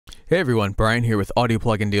Hey everyone, Brian here with Audio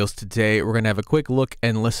Plugin Deals. Today we're going to have a quick look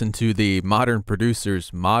and listen to the Modern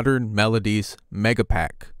Producers Modern Melodies Mega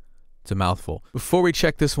Pack. It's a mouthful. Before we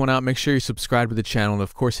check this one out, make sure you subscribe to the channel and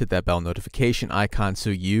of course hit that bell notification icon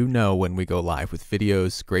so you know when we go live with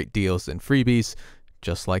videos, great deals, and freebies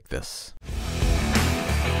just like this.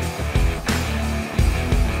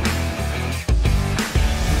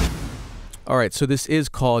 Alright, so this is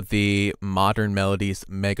called the Modern Melodies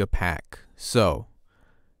Mega Pack. So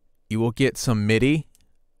you will get some MIDI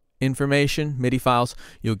information, MIDI files.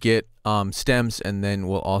 You'll get stems, and then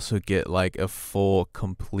we'll also get like a full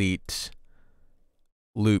complete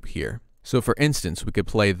loop here. So for instance, we could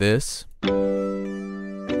play this. And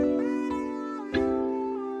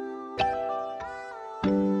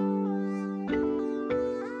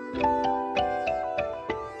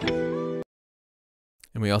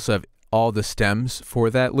we also have all the stems for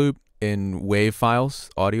that loop in WAV files,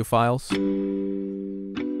 audio files.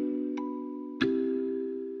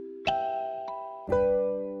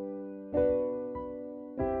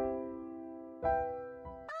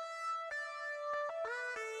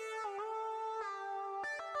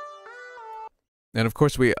 And of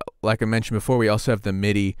course, like I mentioned before, we also have the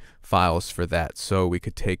MIDI files for that. So we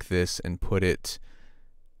could take this and put it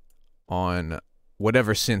on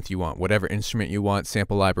whatever synth you want, whatever instrument you want,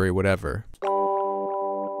 sample library, whatever.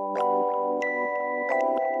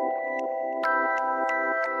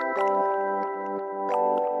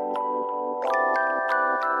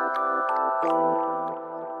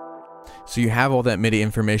 So you have all that MIDI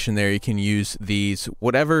information there. You can use these,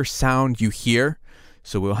 whatever sound you hear.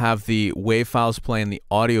 So we'll have the WAV files playing the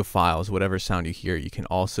audio files, whatever sound you hear. You can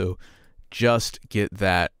also just get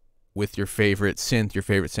that with your favorite synth, your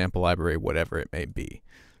favorite sample library, whatever it may be.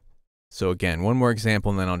 So again, one more example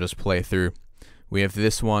and then I'll just play through. We have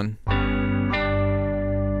this one.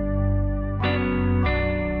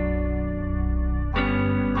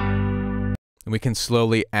 And we can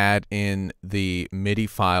slowly add in the MIDI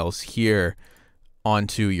files here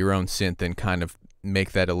onto your own synth and kind of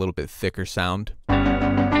make that a little bit thicker sound.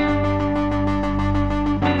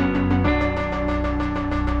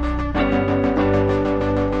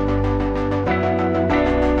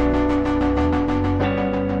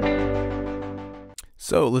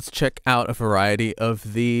 So let's check out a variety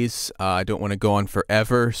of these. I don't want to go on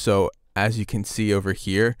forever. So as you can see over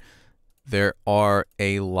here, there are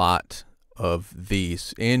a lot of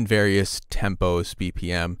these in various tempos,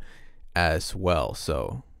 BPM as well.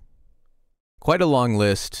 So quite a long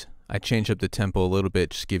list. I changed up the tempo a little bit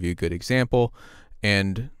just to give you a good example,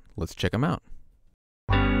 and let's check them out.